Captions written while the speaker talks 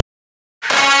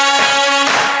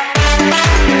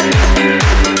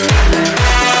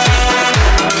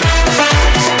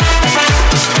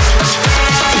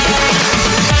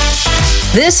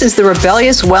This is the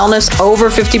Rebellious Wellness Over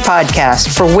 50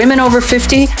 podcast for women over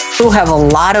 50 who have a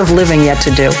lot of living yet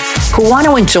to do, who want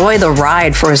to enjoy the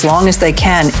ride for as long as they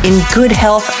can in good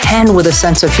health and with a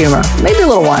sense of humor, maybe a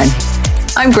little wine.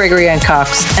 I'm Gregory Ann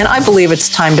Cox, and I believe it's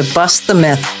time to bust the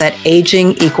myth that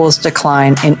aging equals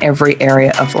decline in every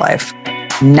area of life.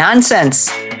 Nonsense.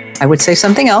 I would say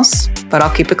something else, but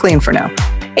I'll keep it clean for now.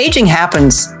 Aging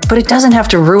happens, but it doesn't have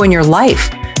to ruin your life.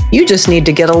 You just need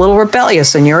to get a little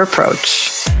rebellious in your approach.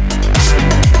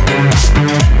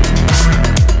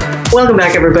 Welcome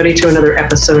back, everybody, to another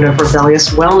episode of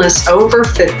Rebellious Wellness Over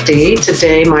 50.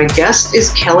 Today, my guest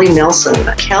is Kelly Nelson.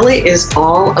 Kelly is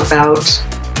all about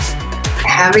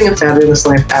having a fabulous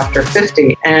life after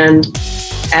 50. And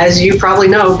as you probably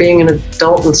know, being an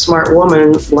adult and smart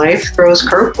woman, life throws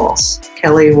curveballs.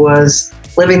 Kelly was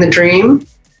living the dream,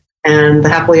 and the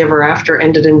happily ever after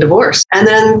ended in divorce. And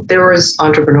then there was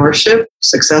entrepreneurship,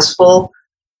 successful,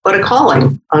 but a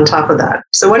calling on top of that.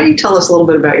 So why don't you tell us a little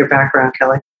bit about your background,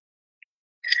 Kelly?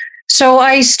 So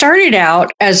I started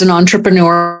out as an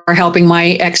entrepreneur helping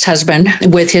my ex-husband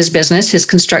with his business, his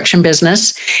construction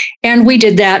business. And we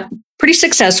did that pretty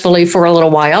successfully for a little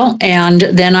while. And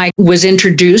then I was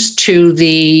introduced to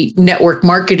the network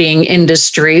marketing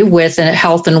industry with a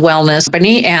health and wellness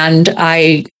company. And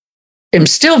I am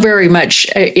still very much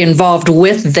involved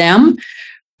with them.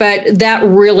 But that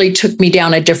really took me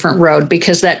down a different road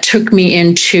because that took me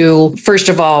into, first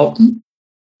of all,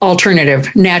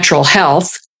 alternative natural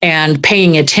health and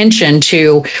paying attention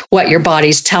to what your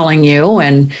body's telling you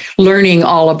and learning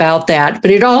all about that.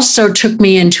 But it also took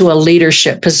me into a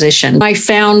leadership position. I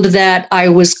found that I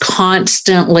was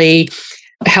constantly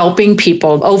helping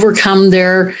people overcome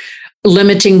their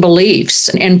limiting beliefs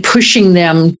and pushing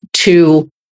them to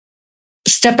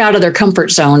step out of their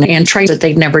comfort zone and try that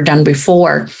they'd never done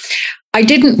before. I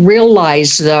didn't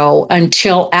realize, though,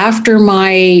 until after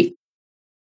my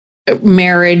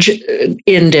marriage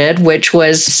ended, which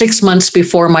was 6 months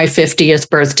before my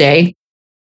 50th birthday.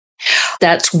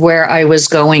 That's where I was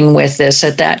going with this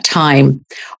at that time.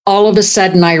 All of a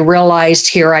sudden, I realized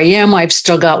here I am. I've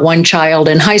still got one child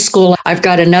in high school. I've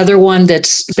got another one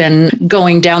that's been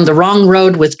going down the wrong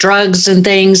road with drugs and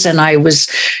things. And I was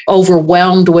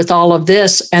overwhelmed with all of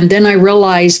this. And then I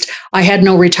realized I had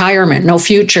no retirement, no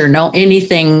future, no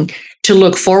anything to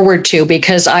look forward to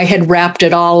because I had wrapped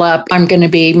it all up. I'm going to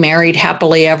be married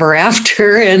happily ever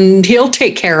after, and he'll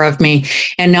take care of me.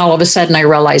 And all of a sudden, I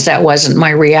realized that wasn't my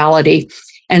reality.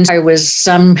 And I was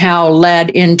somehow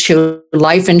led into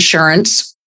life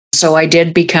insurance. So I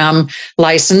did become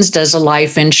licensed as a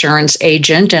life insurance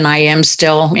agent, and I am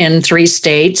still in 3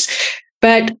 states,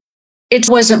 but it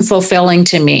wasn't fulfilling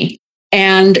to me.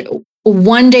 And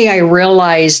one day I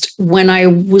realized when I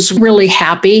was really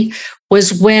happy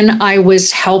was when I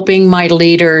was helping my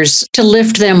leaders to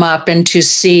lift them up and to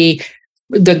see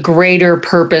the greater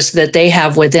purpose that they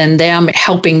have within them,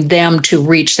 helping them to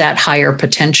reach that higher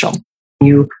potential.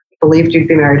 You believed you'd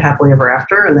be married happily ever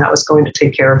after, and that was going to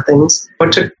take care of things.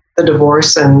 What took the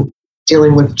divorce and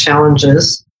dealing with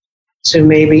challenges to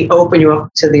maybe open you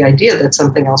up to the idea that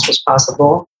something else was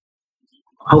possible?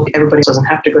 I hope everybody doesn't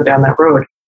have to go down that road.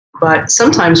 But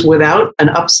sometimes without an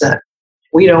upset,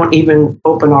 we don't even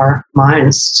open our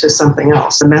minds to something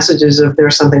else. The messages of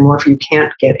there's something more if you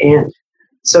can't get in.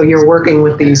 So you're working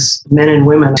with these men and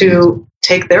women to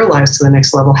take their lives to the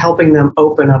next level, helping them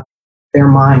open up their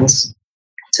minds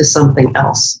to something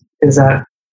else. Is that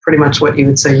pretty much what you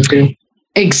would say you do?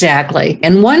 Exactly.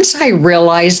 And once I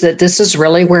realized that this is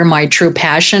really where my true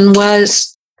passion was,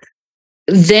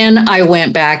 then I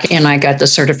went back and I got the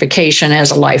certification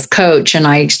as a life coach, and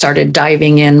I started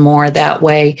diving in more that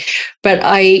way. But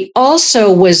I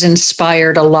also was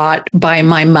inspired a lot by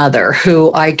my mother,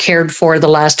 who I cared for the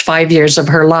last 5 years of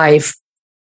her life.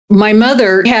 My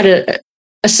mother had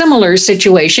a similar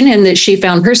situation in that she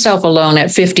found herself alone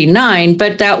at 59,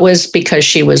 but that was because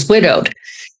she was widowed.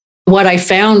 What I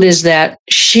found is that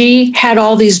she had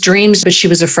all these dreams, but she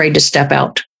was afraid to step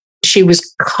out. She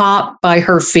was caught by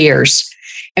her fears.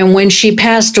 And when she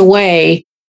passed away,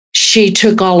 she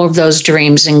took all of those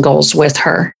dreams and goals with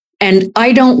her. And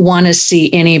I don't want to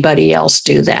see anybody else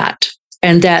do that.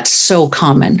 And that's so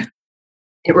common.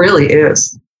 It really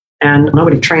is. And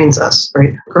nobody trains us,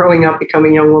 right? Growing up,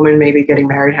 becoming a young woman, maybe getting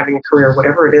married, having a career,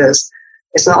 whatever it is.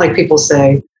 It's not like people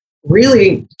say,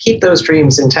 really keep those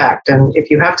dreams intact. And if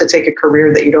you have to take a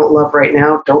career that you don't love right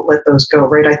now, don't let those go,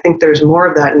 right? I think there's more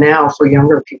of that now for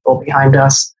younger people behind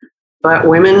us. But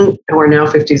women who are now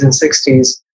 50s and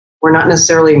 60s were not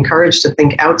necessarily encouraged to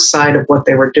think outside of what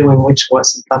they were doing, which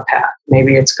was the path.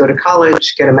 Maybe it's go to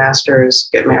college, get a master's,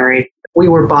 get married. We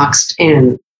were boxed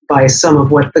in by some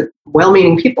of what the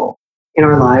well-meaning people in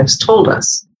our lives told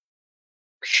us.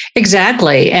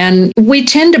 Exactly. And we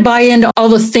tend to buy into all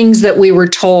the things that we were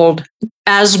told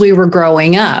as we were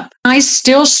growing up. I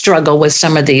still struggle with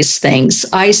some of these things.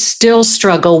 I still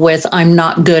struggle with I'm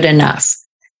not good enough.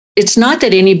 It's not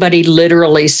that anybody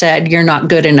literally said, you're not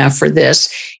good enough for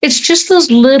this. It's just those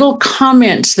little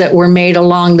comments that were made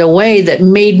along the way that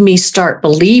made me start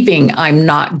believing I'm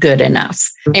not good enough.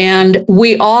 And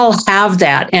we all have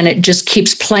that. And it just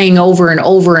keeps playing over and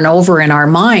over and over in our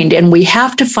mind. And we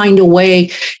have to find a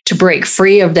way to break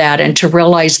free of that and to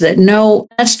realize that, no,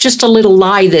 that's just a little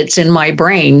lie that's in my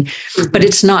brain, but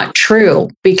it's not true,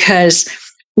 because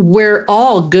we're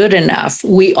all good enough.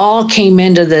 We all came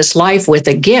into this life with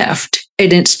a gift,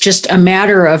 and it's just a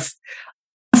matter of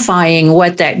identifying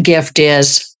what that gift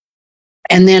is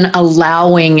and then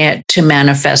allowing it to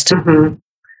manifest. Mm-hmm.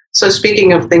 So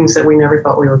speaking of things that we never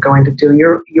thought we were going to do,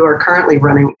 you are currently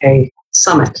running a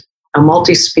summit, a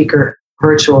multi-speaker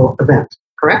virtual event,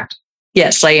 correct?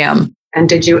 Yes, I am. And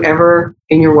did you ever,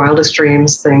 in your wildest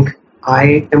dreams, think,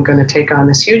 I am going to take on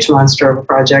this huge monster of a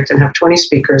project and have 20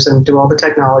 speakers and do all the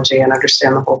technology and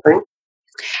understand the whole thing?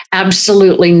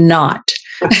 Absolutely not.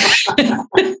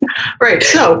 Right.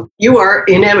 So you are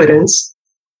in evidence.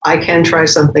 I can try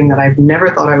something that I've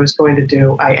never thought I was going to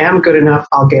do. I am good enough.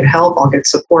 I'll get help. I'll get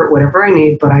support, whatever I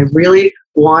need. But I really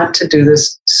want to do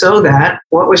this so that,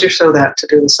 what was your so that to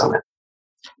do the summit?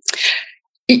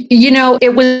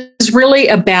 It was really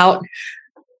about,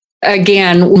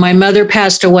 again, my mother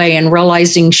passed away and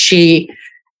realizing she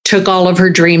took all of her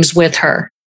dreams with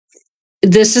her.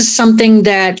 This is something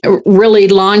that really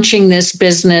launching this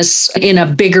business in a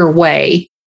bigger way.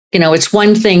 It's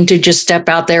one thing to just step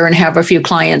out there and have a few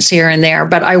clients here and there,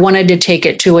 but I wanted to take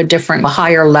it to a different,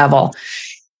 higher level.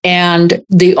 And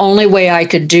the only way I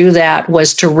could do that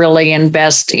was to really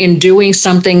invest in doing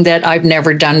something that I've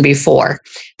never done before.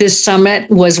 This summit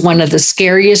was one of the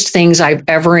scariest things I've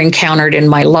ever encountered in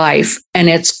my life. And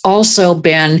it's also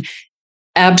been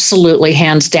absolutely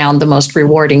hands down the most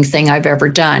rewarding thing I've ever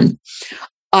done.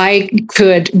 I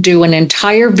could do an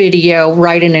entire video,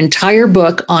 write an entire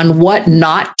book on what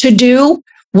not to do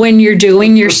when you're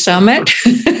doing your summit,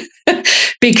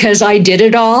 because I did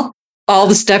it all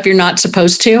the stuff you're not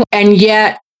supposed to. And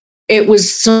yet it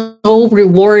was so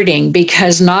rewarding,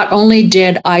 because not only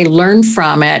did I learn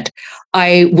from it,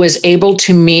 I was able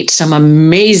to meet some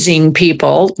amazing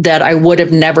people that I would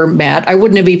have never met. I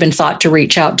wouldn't have even thought to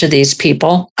reach out to these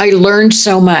people. I learned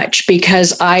so much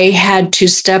because I had to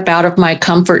step out of my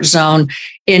comfort zone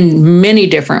in many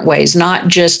different ways, not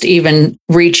just even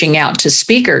reaching out to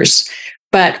speakers,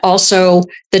 but also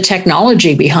the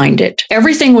technology behind it.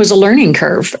 Everything was a learning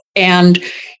curve. And,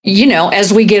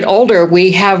 as we get older,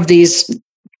 we have these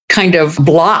kind of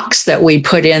blocks that we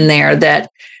put in there that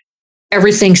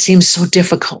everything seems so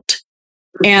difficult.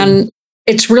 And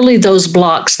it's really those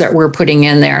blocks that we're putting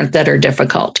in there that are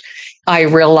difficult. I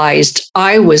realized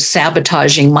I was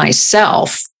sabotaging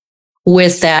myself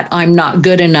with that I'm not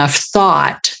good enough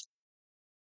thought.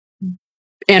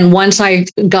 And once I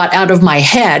got out of my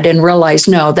head and realized,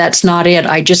 no, that's not it.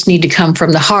 I just need to come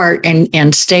from the heart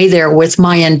and stay there with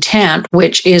my intent,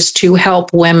 which is to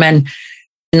help women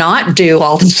not do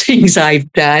all the things I've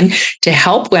done, to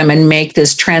help women make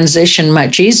this transition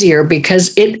much easier,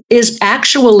 because it is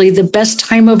actually the best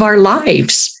time of our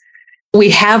lives.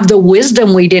 We have the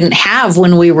wisdom we didn't have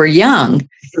when we were young.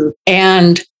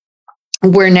 And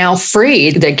we're now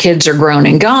free. The kids are grown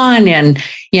and gone, and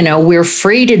we're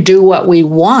free to do what we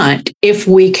want if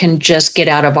we can just get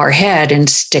out of our head and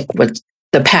stick with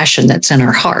the passion that's in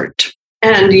our heart.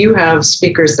 And you have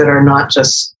speakers that are not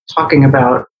just talking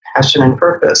about passion and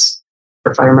purpose.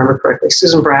 If I remember correctly,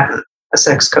 Susan Bratton, a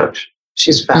sex coach.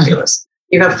 She's fabulous.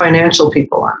 Mm-hmm. You have financial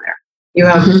people on there. You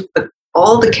have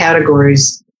all the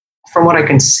categories, from what I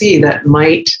can see, that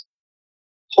might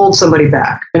hold somebody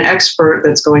back. An expert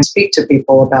that's going to speak to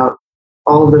people about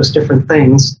all of those different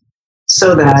things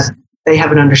so that they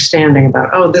have an understanding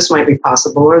about, oh, this might be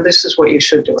possible, or this is what you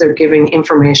should do. They're giving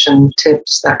information,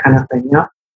 tips, that kind of thing. Yeah.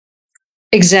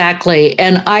 Exactly.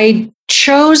 And I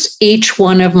chose each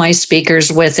one of my speakers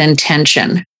with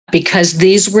intention, because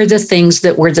these were the things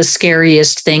that were the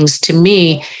scariest things to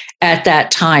me at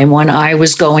that time when I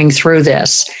was going through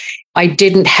this. I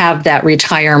didn't have that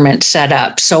retirement set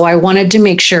up. So I wanted to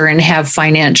make sure and have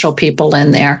financial people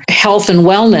in there. Health and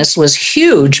wellness was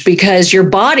huge, because your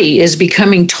body is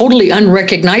becoming totally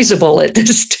unrecognizable at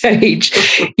this stage.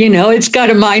 It's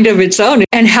got a mind of its own.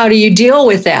 And how do you deal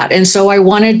with that? And so I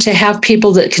wanted to have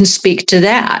people that can speak to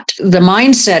that. The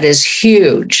mindset is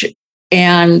huge.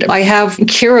 And I have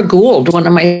Kira Gould, one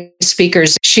of my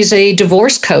speakers. She's a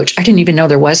divorce coach. I didn't even know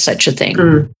there was such a thing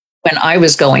when I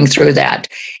was going through that.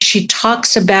 She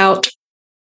talks about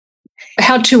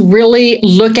how to really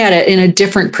look at it in a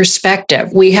different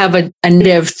perspective. We have a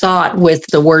negative thought with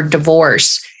the word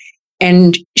divorce,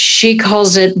 and she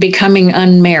calls it becoming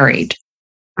unmarried.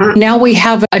 Now we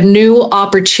have a new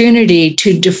opportunity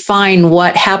to define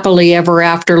what happily ever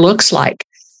after looks like.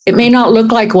 It may not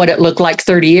look like what it looked like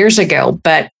 30 years ago,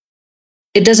 but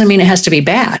it doesn't mean it has to be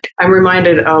bad. I'm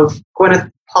reminded of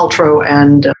Gwyneth Paltrow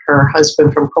and her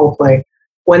husband from Coldplay.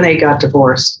 When they got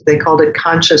divorced, they called it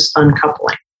conscious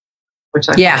uncoupling, which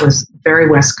I thought was very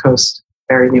West Coast,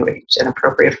 very new age and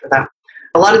appropriate for them.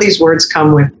 A lot of these words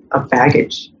come with a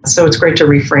baggage. So it's great to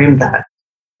reframe that.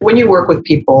 When you work with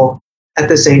people at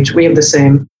this age, we have the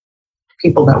same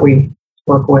people that we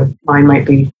work with. Mine might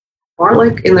be more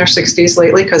like in their 60s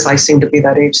lately, because I seem to be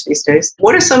that age these days.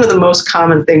 What are some of the most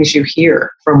common things you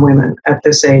hear from women at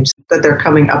this age that they're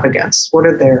coming up against? What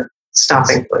are their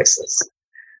stopping places?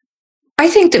 I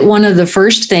think that one of the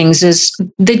first things is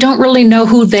they don't really know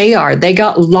who they are. They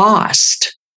got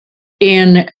lost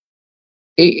in,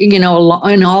 in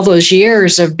all those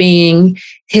years of being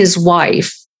his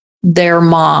wife, their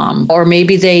mom, or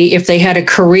maybe if they had a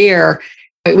career,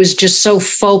 it was just so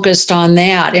focused on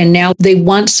that. And now they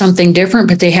want something different,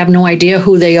 but they have no idea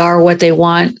who they are, what they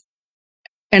want,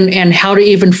 and how to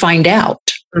even find out.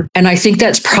 And I think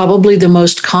that's probably the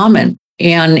most common.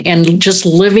 And just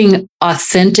living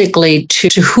authentically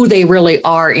to who they really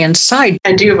are inside.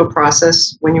 And do you have a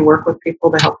process when you work with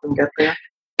people to help them get there?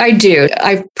 I do.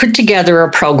 I've put together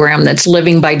a program that's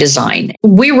living by design.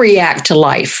 We react to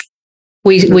life.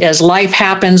 We as life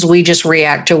happens, we just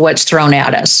react to what's thrown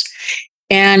at us.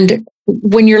 And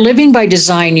when you're living by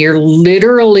design, you're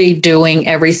literally doing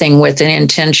everything with an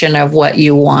intention of what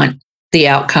you want the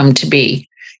outcome to be.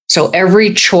 So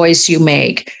every choice you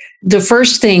make, the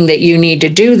first thing that you need to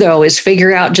do, though, is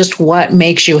figure out just what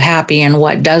makes you happy and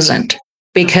what doesn't,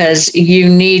 because you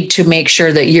need to make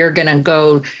sure that you're going to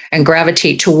go and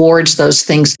gravitate towards those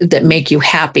things that make you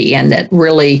happy and that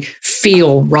really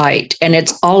feel right. And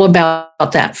it's all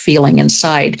about that feeling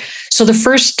inside. So the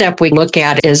first step we look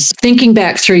at is thinking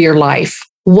back through your life.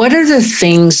 What are the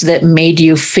things that made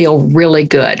you feel really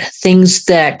good? Things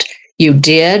that you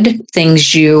did,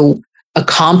 things you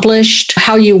accomplished,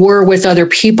 how you were with other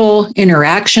people,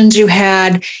 interactions you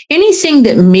had, anything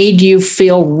that made you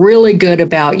feel really good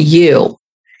about you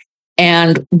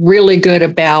and really good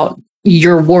about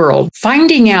your world.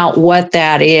 Finding out what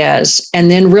that is and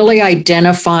then really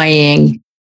identifying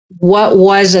what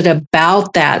was it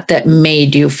about that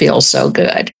made you feel so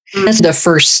good. That's the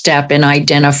first step in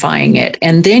identifying it.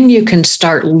 And then you can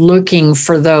start looking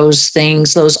for those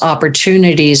things, those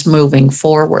opportunities moving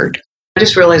forward. I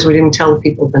just realized we didn't tell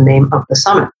people the name of the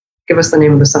summit. Give us the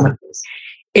name of the summit, please.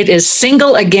 It is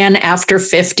Single Again After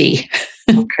 50.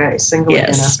 Okay, Single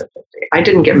Again After 50. I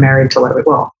didn't get married till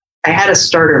I had a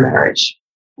starter marriage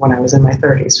when I was in my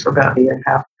 30s for about a year and a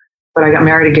half, but I got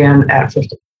married again at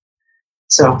 50.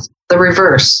 So the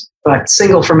reverse, but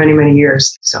single for many, many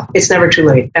years. So it's never too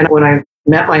late. And when I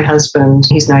met my husband,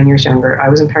 he's 9 years younger. I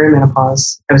was in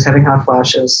perimenopause. I was having hot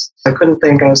flashes. I couldn't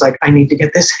think. I was like, I need to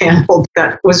get this handled.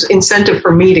 That was incentive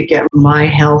for me to get my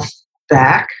health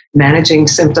back, managing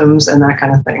symptoms and that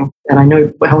kind of thing. And I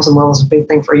know health and wellness is a big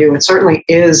thing for you. It certainly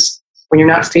is. When you're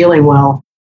not feeling well,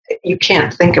 you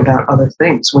can't think about other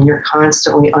things. When you're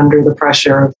constantly under the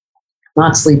pressure of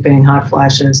not sleeping, hot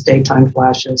flashes, daytime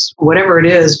flashes, whatever it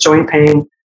is, joint pain,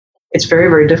 it's very,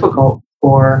 very difficult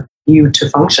for you to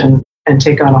function and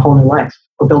take on a whole new life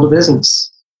or build a business.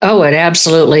 Oh, it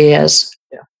absolutely is.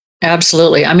 Yeah.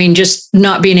 Absolutely. I mean, just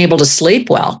not being able to sleep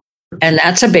well. And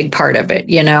that's a big part of it,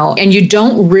 and you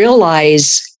don't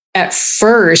realize at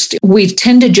first, we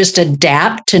tend to just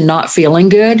adapt to not feeling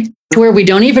good, to where we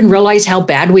don't even realize how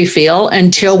bad we feel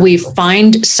until we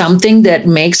find something that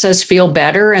makes us feel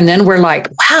better. And then we're like,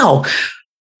 wow,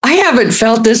 I haven't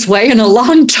felt this way in a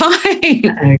long time.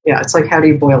 Yeah, it's like, how do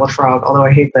you boil a frog? Although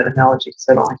I hate that analogy because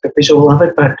I don't like the visual of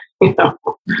it, but,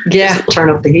 yeah, turn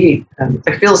up the heat. And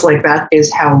it feels like that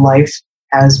is how life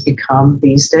has become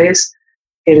these days.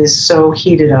 It is so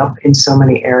heated up in so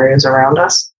many areas around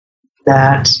us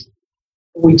that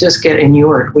we just get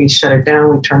inured. We shut it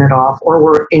down, we turn it off, or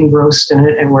we're engrossed in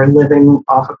it and we're living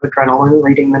off of adrenaline,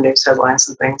 reading the news headlines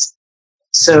and things.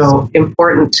 So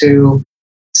important to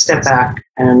step back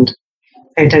and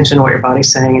pay attention to what your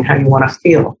body's saying and how you want to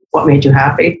feel. What made you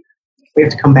happy? We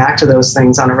have to come back to those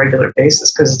things on a regular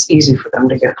basis because it's easy for them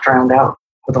to get drowned out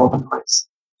with all the noise.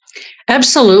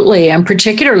 Absolutely. And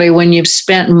particularly when you've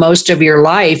spent most of your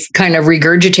life kind of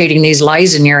regurgitating these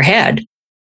lies in your head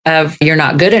of you're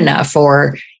not good enough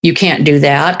or you can't do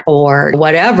that or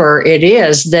whatever it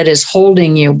is that is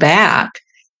holding you back.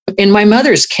 In my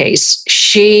mother's case,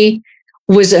 she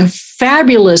was a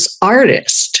fabulous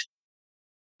artist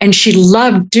and she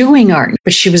loved doing art,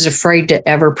 but she was afraid to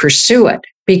ever pursue it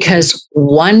because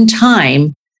one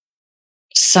time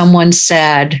someone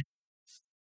said,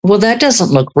 well, that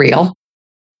doesn't look real.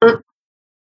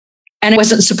 And it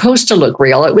wasn't supposed to look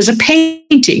real. It was a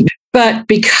painting. But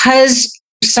because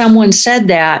someone said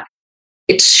that,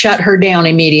 it shut her down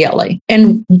immediately.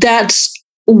 And that's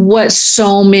what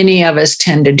so many of us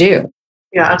tend to do.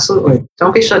 Yeah, absolutely.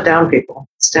 Don't be shut down, people.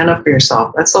 Stand up for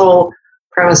yourself. That's the whole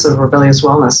premise of rebellious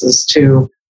wellness, is to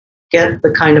get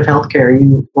the kind of healthcare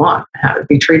you want,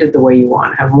 be treated the way you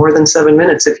want, have more than 7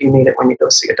 minutes if you need it when you go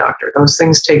see a doctor. Those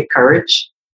things take courage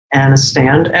and a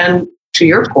stand. And to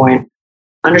your point,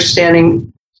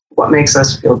 understanding what makes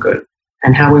us feel good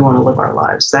and how we want to live our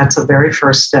lives. That's a very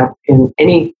first step in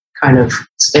any kind of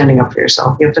standing up for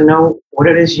yourself. You have to know what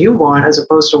it is you want as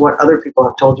opposed to what other people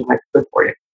have told you might be good for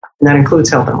you. And that includes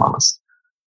health and wellness.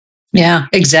 Yeah,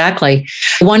 exactly.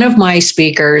 One of my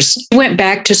speakers went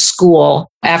back to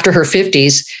school after her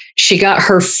 50s. She got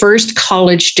her first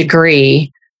college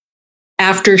degree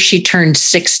after she turned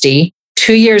 60.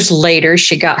 2 years later,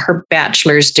 she got her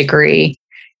bachelor's degree.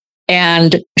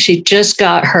 And she just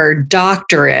got her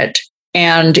doctorate.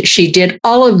 And she did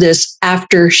all of this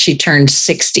after she turned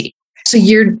 60. So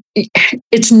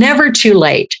it's never too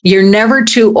late. You're never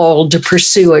too old to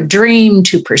pursue a dream,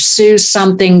 to pursue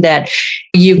something that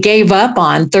you gave up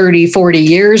on 30, 40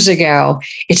 years ago.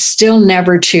 It's still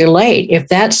never too late. If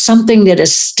that's something that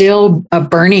is still a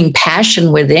burning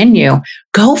passion within you,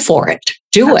 go for it.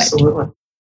 Do it. Absolutely.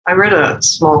 I read a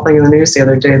small thing in the news the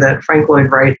other day that Frank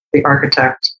Lloyd Wright, the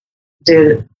architect,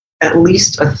 did at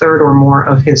least a third or more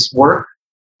of his work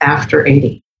after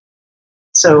 80.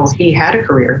 So he had a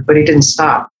career, but he didn't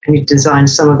stop. And he designed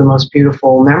some of the most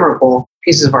beautiful, memorable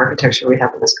pieces of architecture we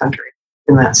have in this country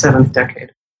in that 7th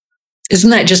decade.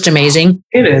 Isn't that just amazing?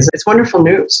 It is. It's wonderful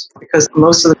news because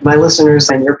most of my listeners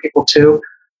and your people too,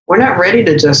 we're not ready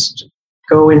to just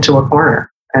go into a corner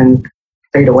and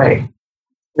fade away.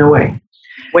 No way.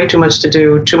 Way too much to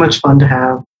do, too much fun to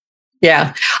have.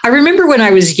 Yeah. I remember when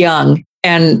I was young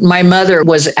and my mother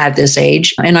was at this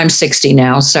age, and I'm 60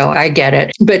 now, so I get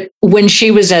it. But when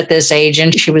she was at this age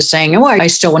and she was saying, oh, I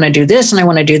still want to do this and I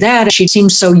want to do that, she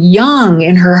seemed so young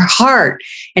in her heart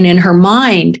and in her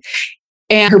mind.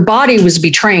 And her body was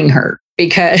betraying her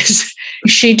because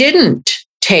she didn't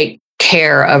take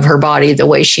care of her body the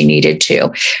way she needed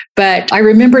to. But I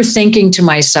remember thinking to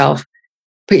myself,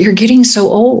 but you're getting so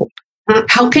old.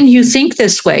 How can you think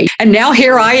this way? And now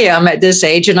here I am at this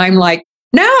age and I'm like,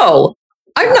 no,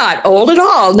 I'm not old at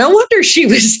all. No wonder she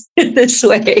was this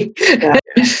way. Yeah.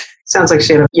 Sounds like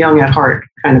she had a young at heart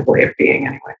kind of way of being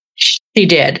anyway. She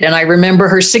did. And I remember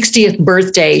her 60th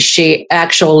birthday, she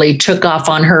actually took off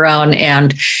on her own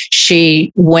and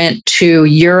she went to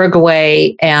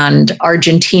Uruguay and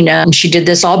Argentina. And she did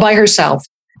this all by herself.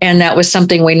 And that was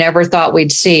something we never thought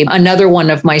we'd see. Another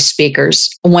one of my speakers,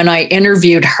 when I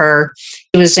interviewed her,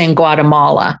 it was in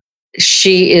Guatemala.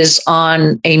 She is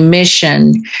on a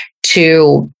mission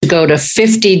to go to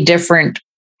 50 different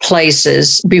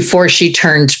places before she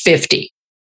turns 50.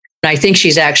 And I think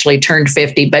she's actually turned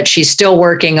 50, but she's still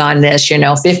working on this,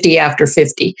 50 after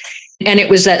 50. And it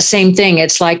was that same thing.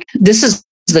 It's like, this is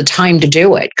the time to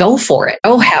do it. Go for it.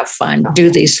 Oh, have fun. Do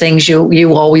these things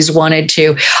you always wanted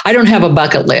to. I don't have a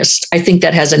bucket list. I think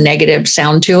that has a negative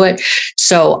sound to it.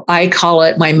 So I call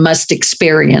it my must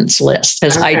experience list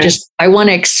because I want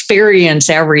to experience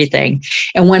everything.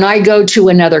 And when I go to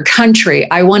another country,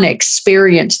 I want to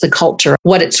experience the culture,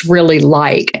 what it's really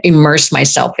like, immerse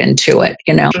myself into it,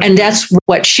 And that's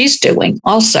what she's doing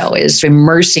also, is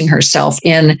immersing herself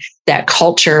in that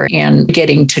culture and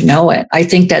getting to know it. I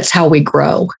think that's how we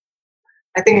grow.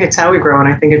 I think it's how we grow, and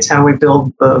I think it's how we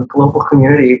build the global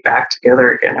community back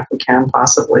together again, if we can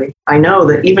possibly. I know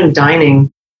that even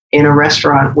dining in a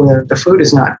restaurant where the food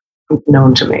is not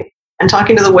known to me, and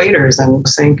talking to the waiters and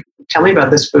saying, tell me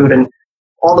about this food, and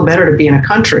all the better to be in a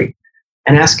country,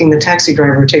 and asking the taxi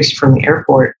driver who takes you from the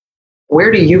airport,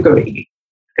 where do you go to eat?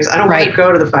 Because I don't want to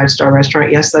go to the 5-star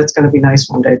restaurant. Yes, that's going to be nice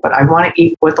one day, but I want to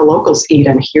eat what the locals eat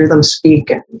and hear them speak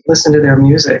and listen to their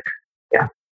music. Yeah,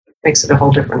 makes it a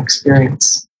whole different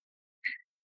experience.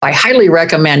 I highly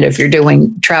recommend if you're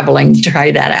doing traveling,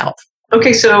 try that out.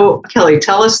 Okay, so Kelly,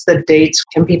 tell us the dates.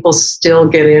 Can people still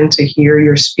get in to hear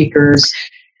your speakers?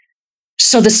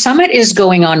 So the summit is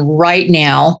going on right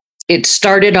now. It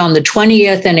started on the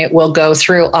 20th and it will go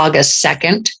through August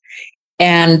 2nd.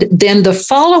 And then the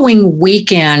following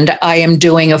weekend, I am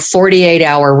doing a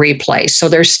 48-hour replay. So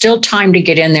there's still time to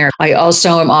get in there. I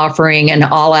also am offering an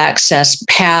all-access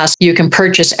pass. You can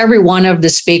purchase every one of the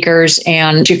speakers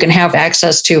and you can have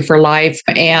access to for life.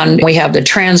 And we have the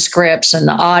transcripts and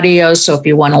the audio. So if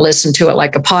you want to listen to it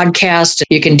like a podcast,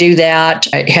 you can do that.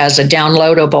 It has a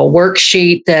downloadable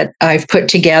worksheet that I've put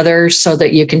together so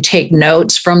that you can take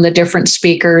notes from the different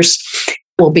speakers.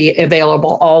 It will be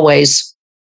available always.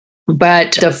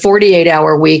 But the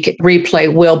 48-hour week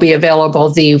replay will be available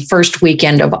the first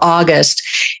weekend of August.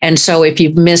 And so if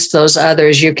you've missed those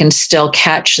others, you can still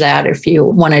catch that if you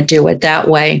want to do it that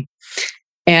way.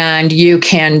 And you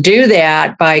can do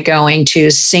that by going to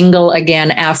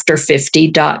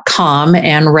singleagainafter50.com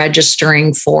and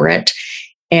registering for it.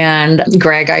 And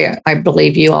Greg, I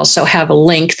believe you also have a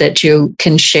link that you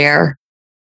can share.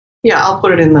 Yeah, I'll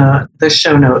put it in the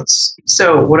show notes.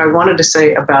 So what I wanted to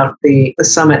say about the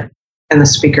summit and the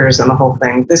speakers and the whole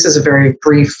thing, this is a very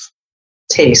brief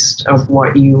taste of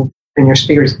what you and your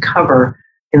speakers cover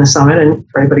in the summit. And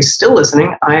for anybody still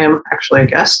listening, I am actually a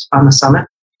guest on the summit.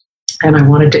 And I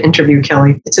wanted to interview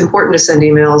Kelly. It's important to send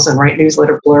emails and write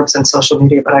newsletter blurbs and social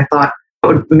media, but I thought it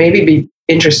would maybe be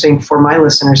interesting for my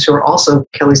listeners who are also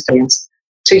Kelly's audience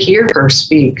to hear her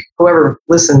speak. Whoever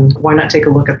listened, why not take a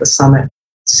look at the summit?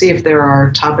 See if there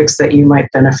are topics that you might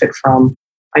benefit from.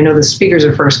 I know the speakers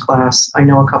are first class. I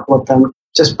know a couple of them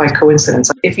just by coincidence.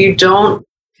 If you don't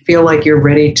feel like you're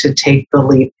ready to take the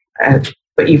leap,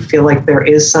 but you feel like there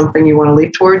is something you want to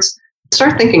leap towards,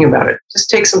 start thinking about it. Just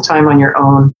take some time on your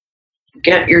own.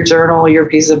 Get your journal, your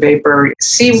piece of paper.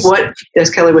 See what, as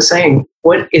Kelly was saying,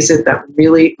 what is it that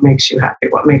really makes you happy?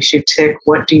 What makes you tick?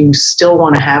 What do you still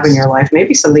want to have in your life?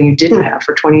 Maybe something you didn't have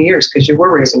for 20 years because you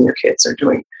were raising your kids or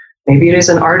doing. Maybe it is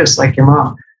an artist like your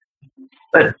mom.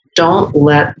 But don't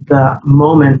let the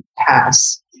moment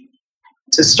pass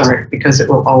to start because it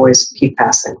will always keep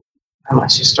passing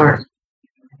unless you start.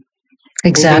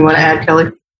 Exactly. Anything you want to add,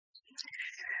 Kelly?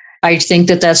 I think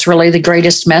that that's really the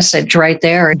greatest message right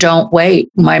there. Don't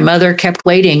wait. My mother kept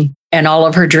waiting and all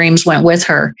of her dreams went with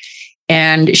her.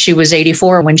 And she was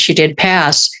 84 when she did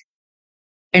pass.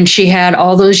 And she had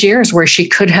all those years where she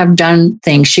could have done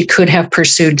things. She could have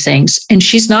pursued things. And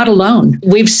she's not alone.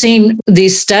 We've seen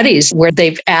these studies where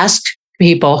they've asked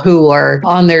people who are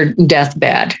on their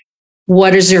deathbed,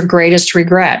 what is your greatest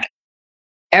regret?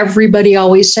 Everybody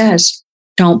always says,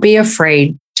 don't be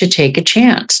afraid to take a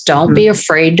chance. Don't be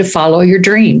afraid to follow your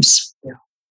dreams. Yeah.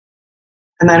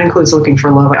 And that includes looking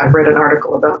for love. I've read an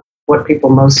article about what people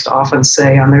most often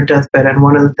say on their deathbed. And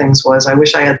one of the things was, I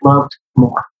wish I had loved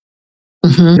more.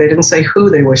 Mm-hmm. They didn't say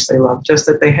who they wish they loved, just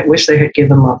that they wish they had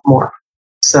given love more.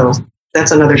 So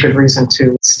that's another good reason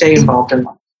to stay involved in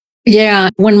love. Yeah.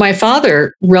 When my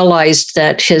father realized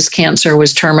that his cancer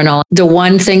was terminal, the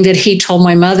one thing that he told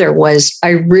my mother was, I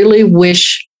really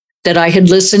wish that I had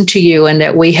listened to you and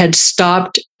that we had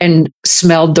stopped and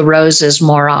smelled the roses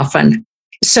more often.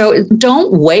 So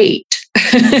don't wait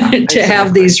to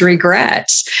have these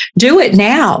regrets. Do it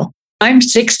now. I'm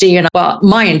 60 and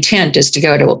my intent is to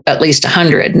go to at least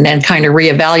 100 and then kind of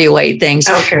reevaluate things.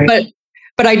 Okay.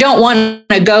 But I don't want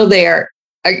to go there,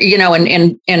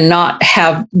 and not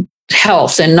have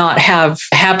health and not have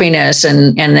happiness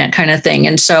and that kind of thing.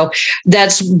 And so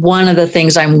that's one of the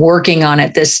things I'm working on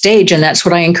at this stage. And that's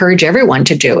what I encourage everyone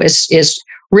to do is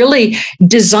really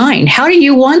design. How do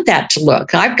you want that to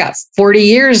look? I've got 40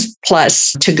 years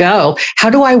plus to go. How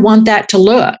do I want that to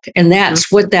look? And that's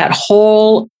what that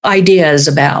whole idea is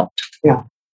about. Yeah.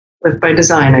 Live by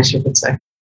design, I should say.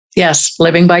 Yes.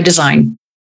 Living by design.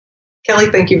 Kelly,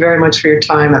 thank you very much for your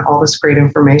time and all this great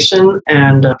information.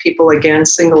 And people, again,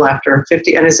 single after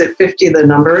 50. And is it 50 the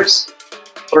numbers?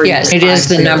 Or yes, it is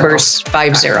the numbers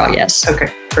 50. Yes.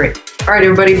 Okay, great. All right,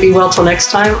 everybody, be well till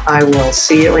next time. I will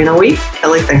see you in a week.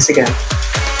 Kelly, thanks again.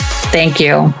 Thank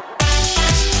you.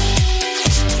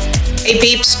 Hey,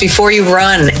 peeps, before you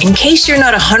run, in case you're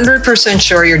not 100%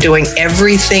 sure you're doing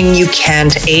everything you can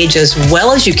to age as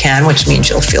well as you can, which means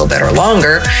you'll feel better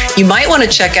longer, you might want to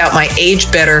check out my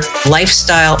Age Better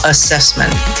Lifestyle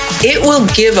Assessment. It will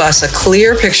give us a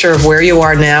clear picture of where you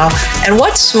are now and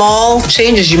what small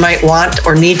changes you might want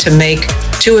or need to make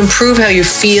to improve how you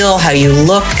feel, how you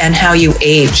look, and how you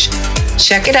age.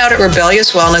 Check it out at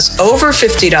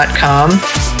rebelliouswellnessover50.com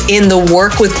in the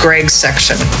Work with Greg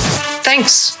section.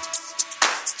 Thanks.